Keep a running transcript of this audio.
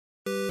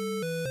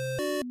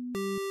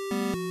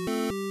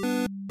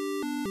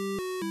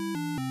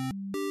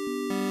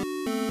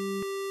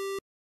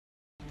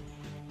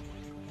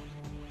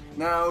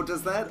Now,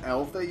 does that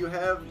elf that you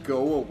have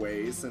go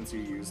away since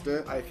you used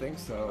it? I think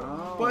so.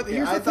 Oh, but okay.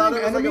 here's the I thought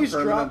thing, it was like a enemies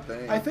permanent drop.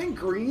 thing. I think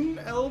green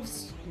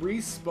elves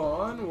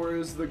respawn,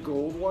 whereas the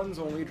gold ones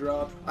only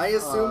drop. I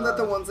assume that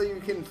the ones that you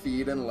can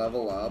feed and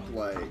level up,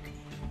 like,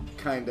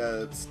 kind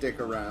of stick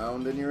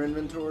around in your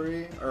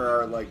inventory,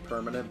 or are, like,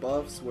 permanent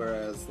buffs,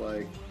 whereas,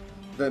 like,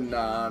 the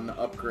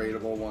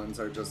non-upgradable ones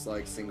are just,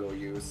 like, single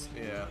use.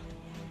 Yeah.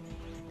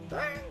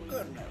 Thank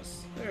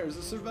goodness. There's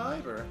a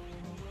survivor.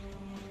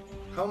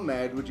 How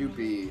mad would you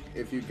be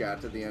if you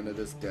got to the end of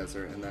this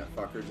desert and that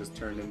fucker just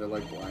turned into,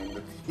 like, Blind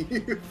the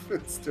Thief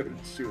and started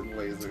shooting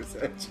lasers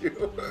at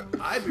you?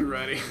 I'd be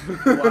ready.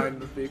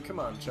 Blind the Thief. Come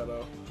on,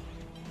 Chubbo.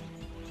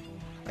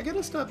 I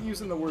gotta stop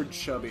using the word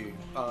chubby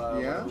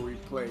whenever we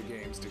play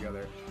games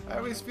together. I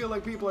always feel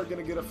like people are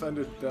gonna get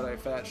offended that I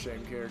fat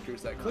shame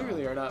characters that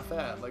clearly are not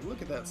fat. Like,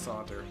 look at that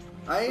saunter.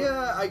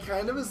 I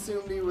kind of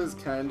assumed he was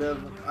kind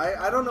of...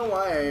 I don't know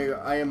why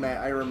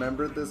I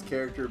remembered this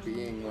character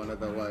being one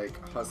of the,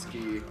 like,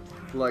 husky,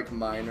 like,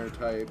 minor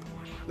type.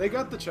 They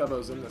got the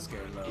Chubbos in this game,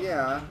 though.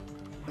 Yeah.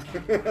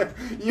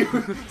 You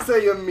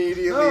say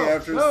immediately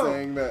after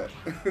saying that.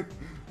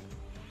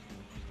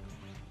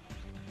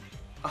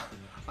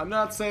 I'm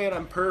not saying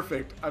I'm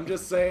perfect. I'm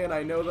just saying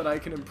I know that I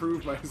can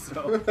improve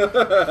myself.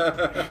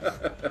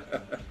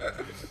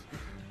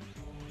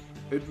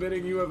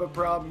 Admitting you have a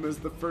problem is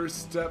the first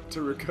step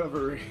to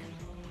recovery.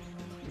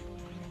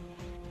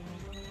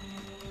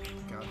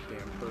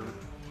 Goddamn bird.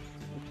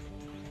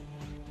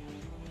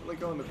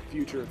 Like, oh, in the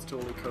future, it's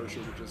totally kosher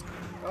to just...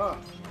 Ah!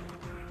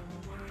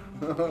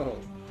 Oh.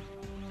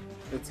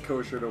 It's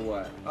kosher to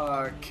what?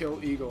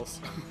 Kill eagles.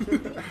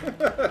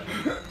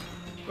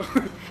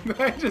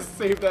 I just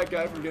saved that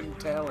guy from getting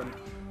taloned.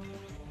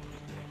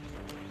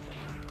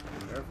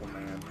 Careful,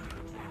 man.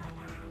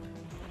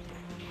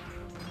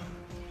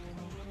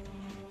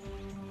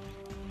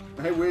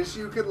 I wish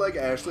you could, like,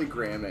 Ashley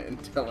Graham it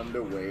and tell him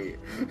to wait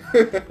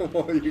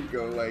while you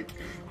go, like,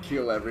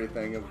 kill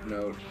everything of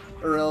note.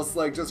 Or else,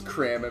 like, just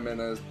cram him in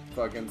a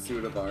fucking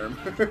suit of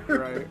armor.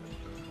 Right.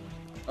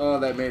 Oh,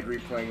 that made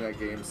replaying that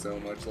game so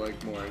much,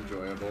 like, more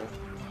enjoyable.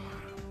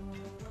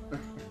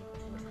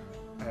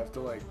 I have to,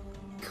 like,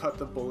 cut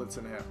the bullets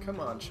in half. Come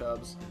on,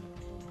 Chubbs.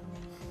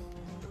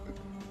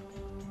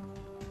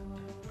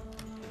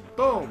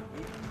 Boom!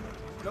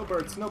 No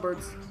birds, no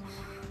birds.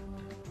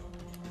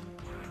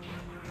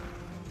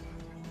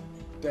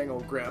 Dang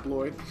old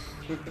Grabloid.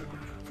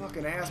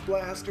 Fucking ass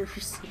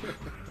blasters.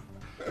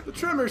 The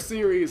Tremor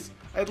series,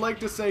 I'd like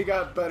to say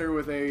got better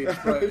with age,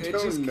 but I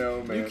don't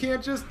know, man. You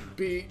can't just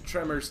beat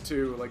Tremors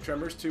 2. Like,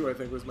 Tremors 2 I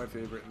think was my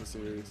favorite in the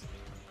series.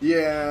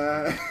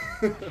 Yeah.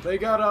 They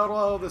got out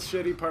all the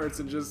shitty parts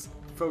and just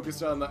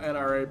focused on the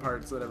NRA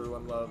parts that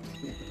everyone loved.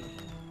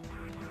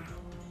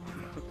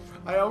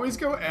 I always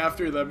go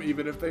after them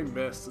even if they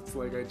miss. It's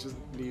like I just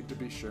need to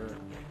be sure.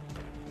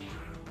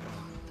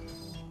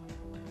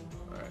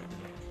 Alright.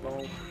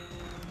 Boom.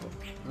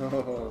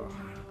 Oh,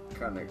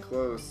 kinda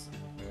close.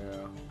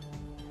 Yeah.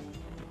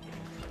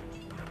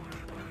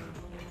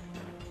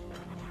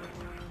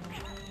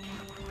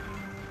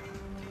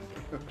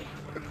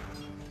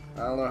 I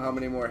don't know how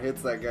many more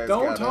hits that guy's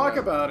got. Don't talk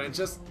about it.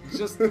 Just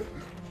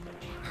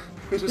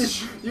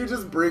you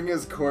just bring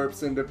his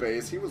corpse into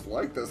base. He was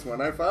like this when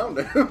I found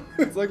him.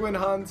 It's like when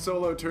Han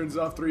Solo turns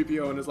off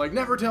 3PO and is like,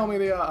 never tell me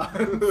the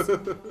odds.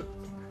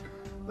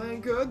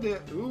 Thank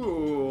goodness.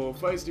 Ooh,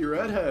 feisty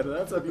redhead.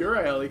 That's up your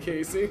alley,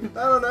 Casey.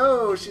 I don't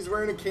know. She's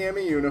wearing a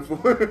cami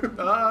uniform.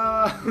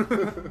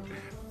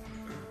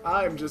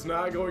 I'm just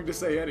not going to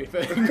say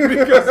anything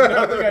because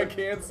nothing I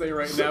can say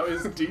right now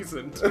is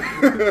decent.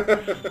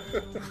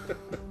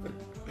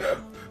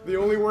 The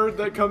only word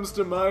that comes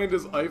to mind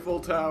is Eiffel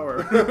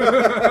Tower.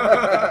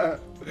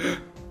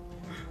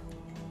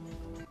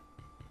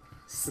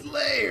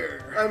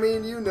 Slayer! I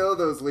mean, you know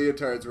those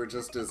leotards were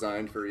just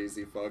designed for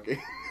easy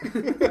fucking.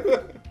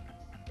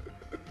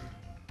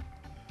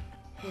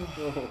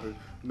 Oh,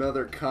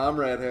 another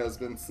comrade has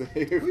been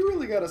saved. We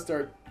really gotta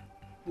start,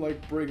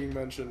 like, bringing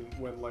mention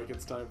when, like,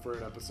 it's time for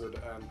an episode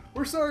to end.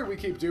 We're sorry we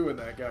keep doing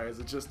that, guys.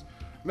 It's just...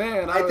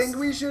 Man, I think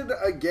we should,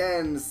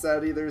 again,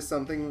 set either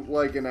something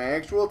like an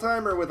actual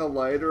timer with a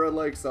light or a,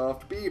 like,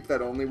 soft beep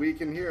that only we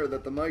can hear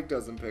that the mic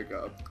doesn't pick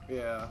up.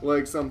 Yeah.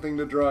 Like, something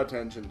to draw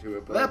attention to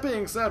it. But that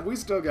being said, we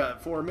still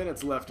got 4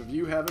 minutes left of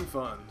you having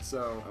fun,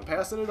 so I'm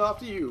passing it off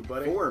to you,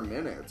 buddy. 4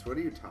 minutes? What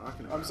are you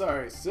talking about? I'm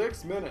sorry,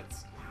 6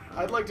 minutes.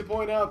 I'd like to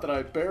point out that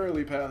I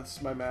barely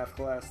passed my math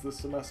class this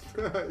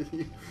semester.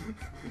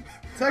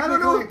 I don't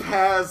know if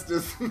passed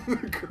is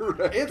the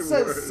correct It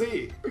says word.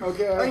 C,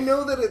 okay? I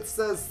know that it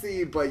says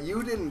C, but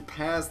you didn't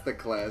pass the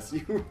class.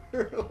 You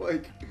were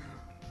like...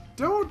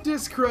 Don't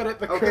discredit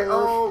the Okay, curve.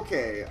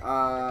 okay.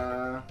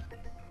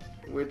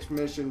 Which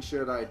mission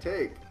should I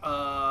take?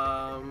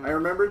 I I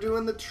remember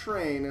doing the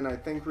train and I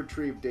think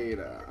retrieve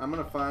data. I'm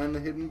gonna find the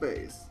hidden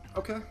base.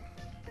 Okay.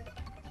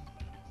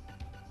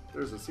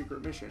 There's a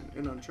secret mission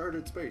in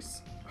uncharted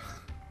space.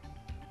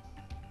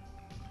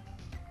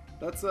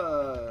 That's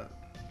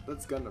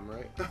Gundam,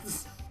 right?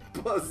 That's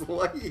Buzz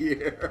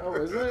Lightyear. Oh,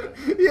 is it?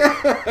 Yeah.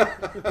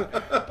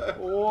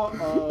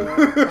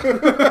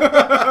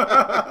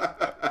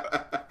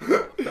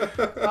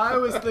 I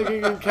was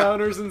thinking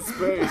Encounters in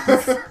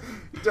Space.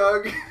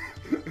 Doug,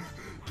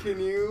 can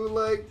you,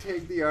 like,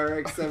 take the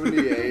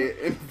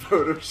RX-78 and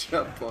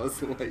Photoshop Buzz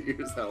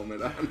Lightyear's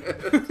helmet on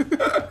it?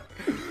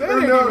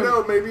 Or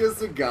no, maybe a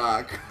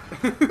Zagok.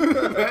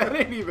 That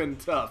ain't even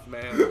tough,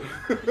 man.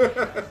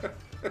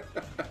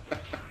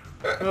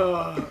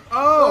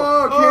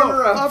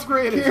 Camera up.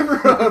 Upgraded.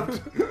 Camera up.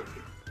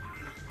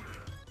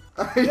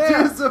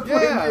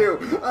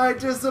 I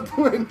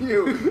discipline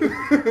you.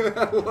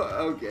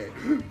 Okay.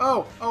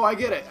 Oh, I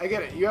get it.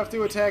 You have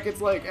to attack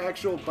its, like,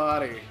 actual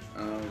body.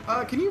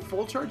 Okay. Can you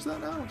full charge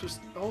that now? Just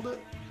hold it.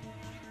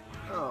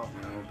 Oh.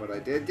 No, but I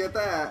did get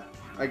that.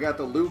 I got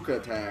the Luke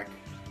attack.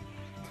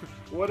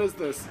 What is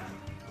this?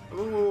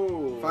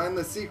 Ooh. Find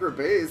the secret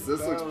base. This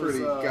looks pretty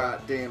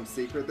goddamn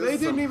secret. They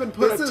didn't even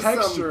put a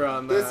texture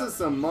on that. This is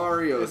some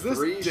Mario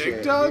 3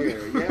 shit Dug?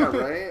 here. Yeah,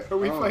 right? Are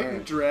we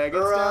fighting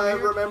dragons down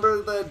here?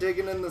 Remember the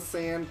digging in the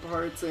sand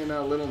parts in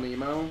Little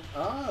Nemo?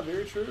 Ah,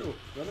 very true.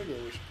 Another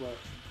game we should play.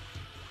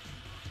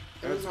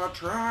 It's a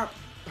trap.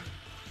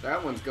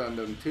 That one's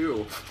Gundam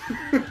too.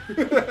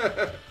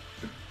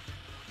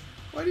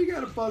 Why do you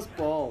gotta buzz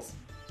balls?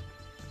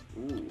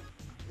 Ooh.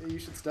 You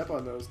should step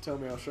on those. Tell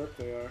me how sharp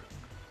they are.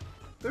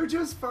 They're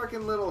just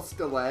fucking little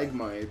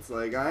stalagmites.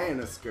 Like, I ain't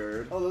a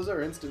scared. Oh, those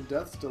are instant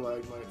death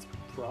stalagmites,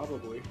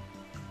 probably.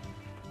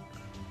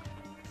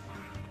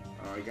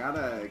 Oh, I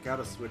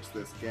gotta switch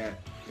this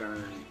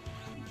darn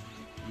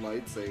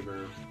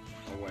lightsaber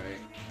away.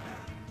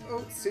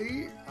 Oh,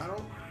 see?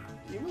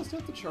 You must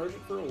have to charge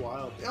it for a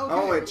while. Okay.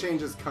 Oh, it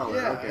changes color.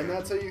 Yeah, okay. and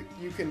that's how you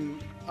can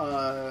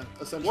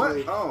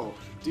essentially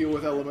deal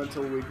with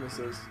elemental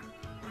weaknesses.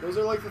 Those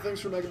are like the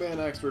things from Mega Man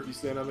X where if you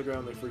stand on the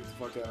ground, they freak the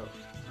fuck out.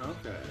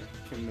 Okay.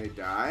 Can they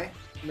die?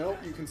 Nope,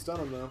 you can stun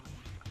them though.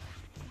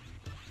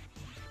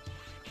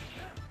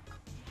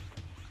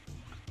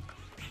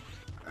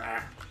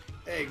 Ah.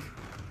 Egg.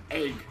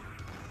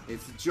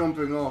 It's a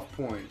jumping off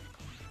point.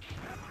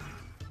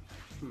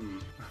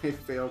 I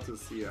failed to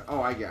see it.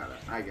 Oh, I got it.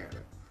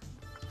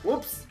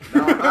 Whoops.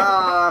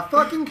 No.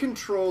 Fucking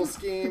control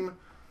scheme.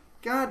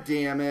 God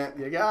damn it.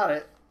 You got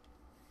it.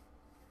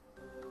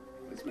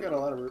 At least we got a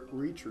lot of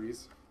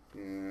retries.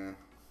 Yeah.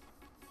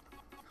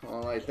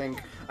 Well, I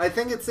think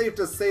it's safe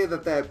to say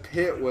that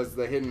pit was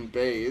the hidden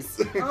base.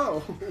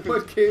 Oh,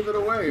 what gave it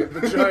away?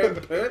 The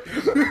giant pit?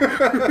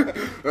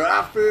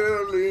 I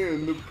fell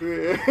in the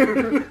pit.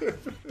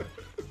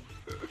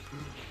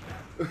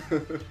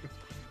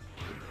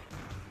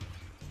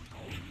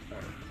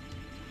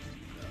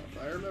 If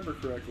I remember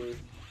correctly,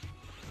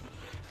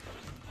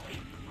 you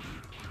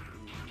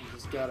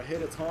just gotta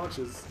hit its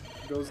haunches.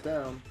 It goes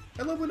down.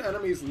 I love when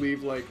enemies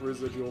leave like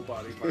residual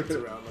body parts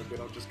around, like they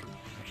don't just.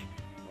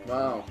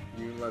 Wow,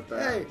 you let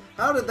that. Hey,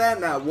 how did that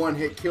not one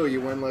hit kill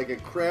you when like a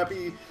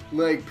crappy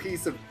like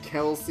piece of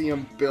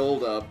calcium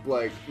buildup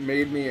like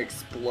made me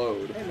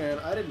explode? Hey man,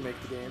 I didn't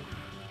make the game.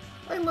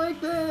 I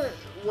like that.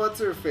 What's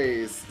her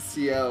face?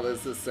 CL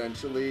is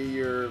essentially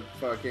your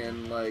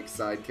fucking like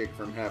sidekick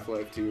from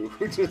Half-Life 2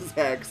 who just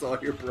hacks all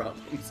your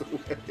problems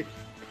away.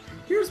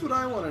 Here's what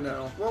I want to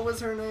know. What was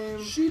her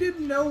name? She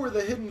didn't know where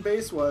the hidden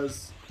base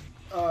was.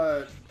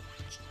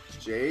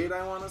 Jade,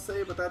 I want to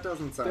say, but that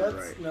doesn't sound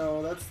right.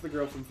 No, that's the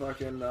girl from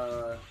fucking,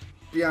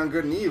 Beyond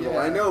Good and Evil. Yeah.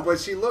 I know, but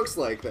she looks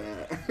like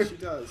that. She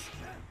does.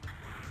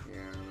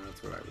 Yeah,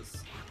 that's what I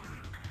was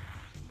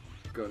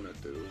gonna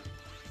do.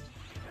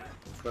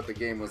 But the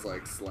game was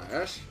like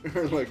slash,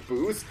 or like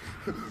boost,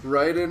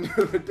 right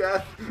into the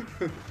death.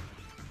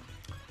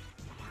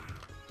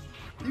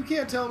 You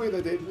can't tell me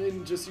that they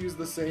didn't just use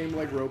the same,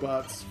 like,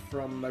 robots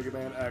from Mega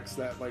Man X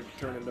that, like,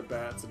 turn into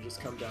bats and just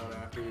come down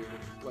after you,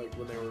 like,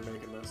 when they were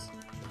making this.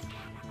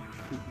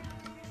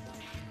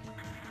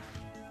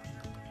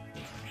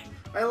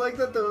 I like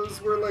that those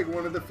were, like,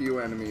 one of the few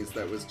enemies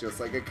that was just,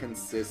 like, a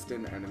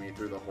consistent enemy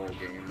through the whole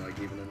game, like,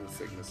 even in the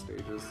Sigma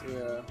stages.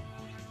 Yeah.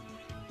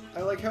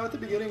 I like how at the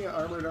beginning of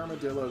Armored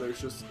Armadillo, there's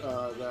just,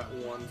 that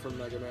one from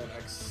Mega Man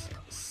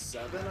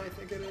X7, I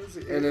think it is.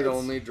 And it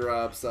only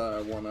drops,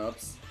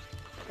 1-ups.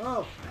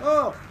 Oh!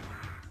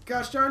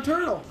 Gosh darn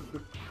turtle!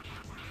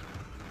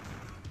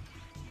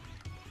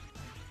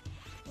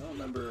 I don't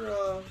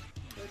remember,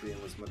 there being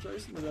this much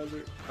ice in the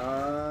desert.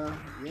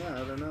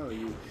 Yeah, I don't know.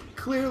 You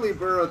clearly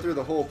burrowed through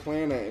the whole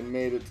planet and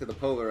made it to the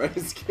polar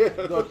ice caps.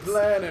 The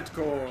planet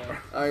core!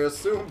 I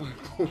assume by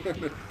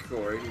planet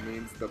core he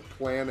means the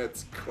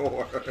planet's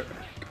core.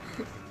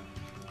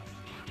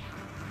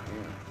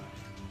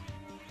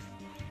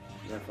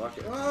 Yeah, fuck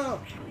it.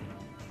 Oh!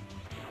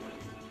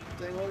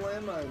 Dang old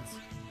landmines.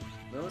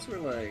 Those were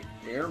like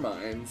air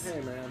mines.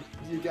 Hey man,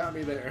 you got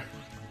me there.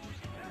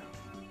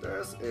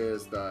 This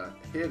is the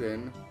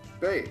hidden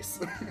base.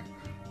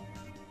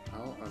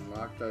 I'll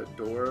unlock that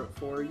door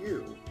for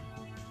you.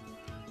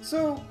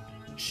 So,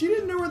 she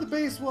didn't know where the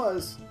base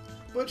was,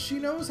 But she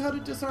knows how to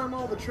disarm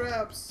all the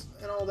traps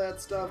and all that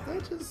stuff.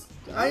 That just...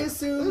 I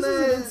assume this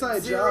is an that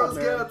inside Zero's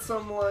job, man. got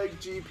some, like,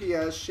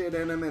 GPS shit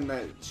in him and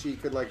that she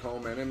could, like,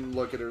 home in and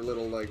look at her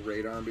little, like,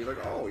 radar and be like,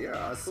 oh,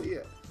 yeah, I see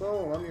it.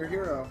 Oh, I'm your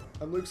hero.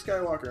 I'm Luke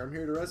Skywalker. I'm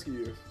here to rescue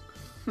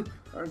you.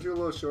 Aren't you a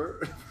little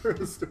short for a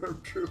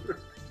stormtrooper?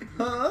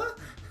 Huh?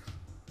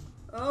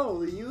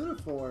 Oh, the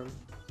uniform.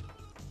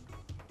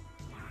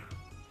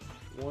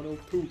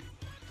 102.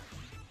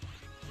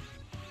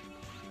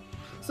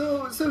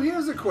 So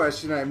here's a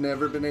question I've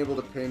never been able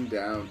to pin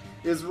down.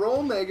 Is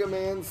Roll Mega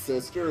Man's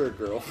sister or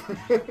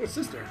girlfriend?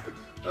 Sister.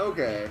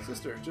 Okay.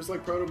 Sister. Just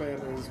like Proto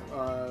Man is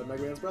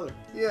Mega Man's brother.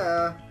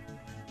 Yeah.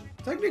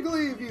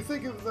 Technically, if you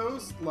think of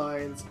those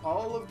lines,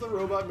 all of the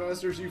Robot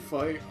Masters you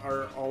fight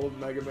are all of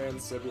Mega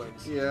Man's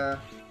siblings. Yeah.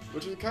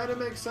 Which kind of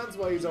makes sense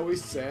why he's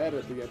always sad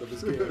at the end of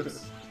his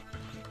games.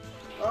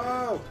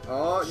 Oh!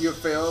 Oh, you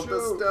failed the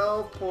shoot.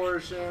 stealth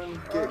portion.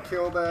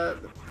 Kill that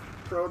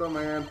Proto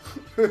Man.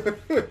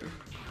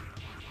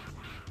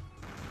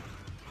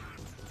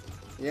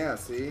 Yeah,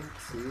 see?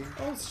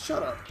 Oh,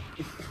 shut up.